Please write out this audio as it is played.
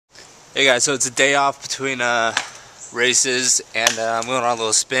Hey guys, so it's a day off between races, and I'm going on a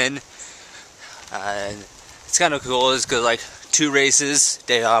little spin. It's kind of cool. It's good, like 2 races,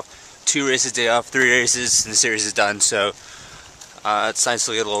 day off, 2 races, day off, 3 races, and the series is done. So it's nice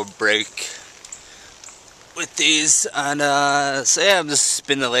to get a little break with these. And so yeah, I'm just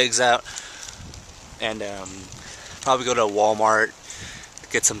spinning the legs out, and probably go to Walmart,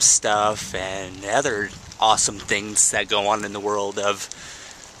 get some stuff, and other awesome things that go on in the world of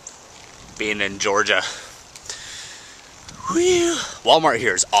being in Georgia. Whew. Walmart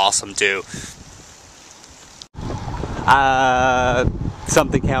here is awesome too.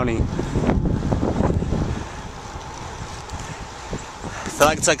 Something County. I feel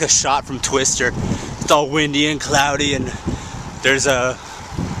like it's like a shot from Twister. It's all windy and cloudy, and there's a,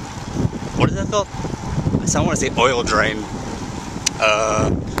 what is that called? I want to say oil drain.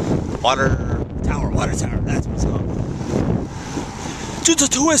 Water tower, that's what it's called. To the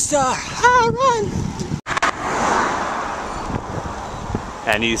Twister, run!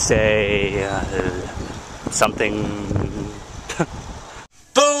 And you say something.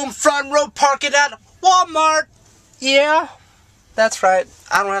 Boom! Front row parking at Walmart. Yeah, that's right.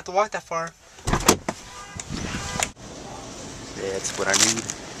 I don't have to walk that far. That's what I need.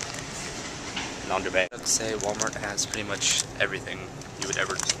 Laundry. I'd say Walmart has pretty much everything you would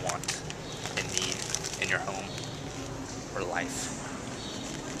ever want and need in your home or life.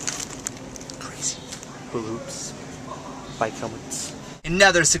 Crazy. Hoops. Bike helmets.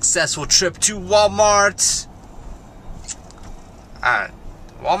 Another successful trip to Walmart.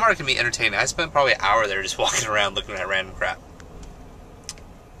 Walmart can be entertaining. I spent probably an hour there just walking around looking at random crap.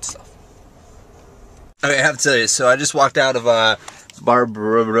 Stuff. Okay, I have to tell you, so I just walked out of bar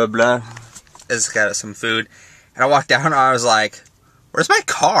blah blah. It's got some food. And I walked down and I was like, where's my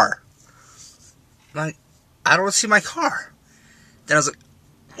car? I'm like, I don't see my car. Then I was like,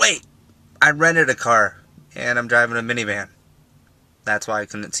 wait, I rented a car and I'm driving a minivan. That's why I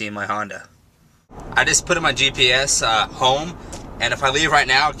couldn't see my Honda. I just put in my GPS home, and if I leave right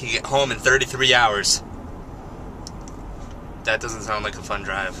now, I can get home in 33 hours. That doesn't sound like a fun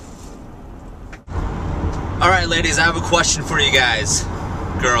drive. Alright ladies, I have a question for you guys.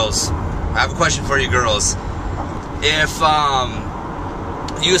 Girls. I have a question for you girls. If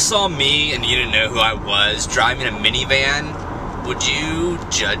you saw me and you didn't know who I was driving a minivan, would you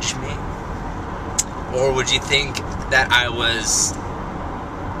judge me? Or would you think that I was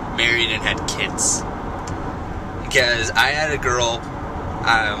married and had kids? Because I had a girl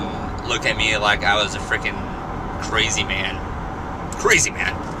look at me like I was a freaking crazy man. Crazy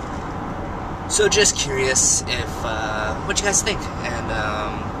man. So just curious if what you guys think, and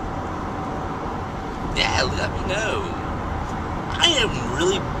yeah, let me know. I am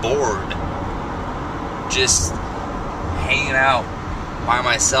really bored just hanging out by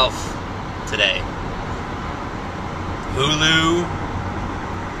myself today. Hulu,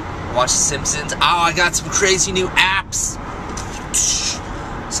 watch The Simpsons. Oh, I got some crazy new apps.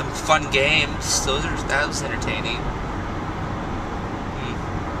 Some fun games. That was entertaining.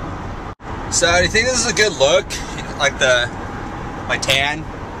 So, do you think this is a good look? Like my tan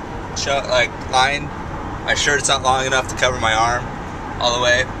line. My shirt's not long enough to cover my arm all the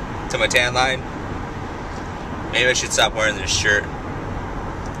way to my tan line. Maybe I should stop wearing this shirt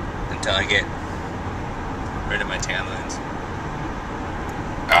until I get rid of my tan lines.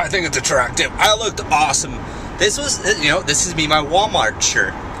 I think it's attractive. I looked awesome. This was, this is me, my Walmart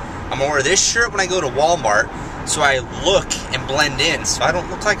shirt. I'm gonna wear this shirt when I go to Walmart so I look and blend in, so I don't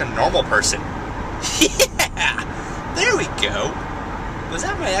look like a normal person. Yeah! There we go. Was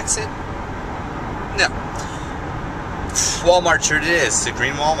that my exit? No. Walmart shirt it is. It's a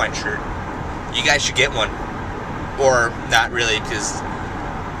green Walmart shirt. You guys should get one. Or not really, because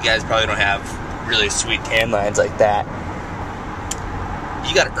you guys probably don't have really sweet tan lines like that.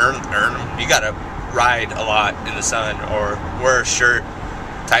 You gotta earn them. You gotta ride a lot in the sun, or wear a shirt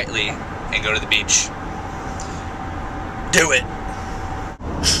tightly and go to the beach. Do it.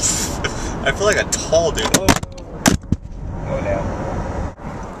 I feel like a tall dude. Oh no.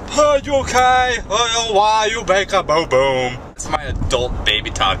 Are you okay? Oh, why you make a boom boom? It's my adult baby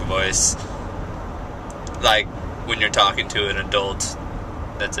talk voice. Like when you're talking to an adult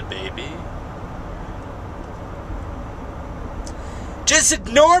that's a baby. Just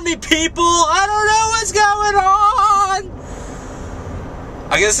ignore me, people! I don't know what's going on!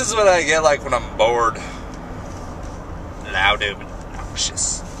 I guess this is what I get like when I'm bored. Loud and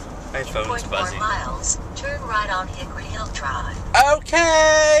obnoxious. My phone's buzzing. 2.4 miles. Turn right on Hickory Hill Drive.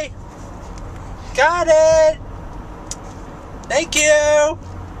 Okay! Got it! Thank you!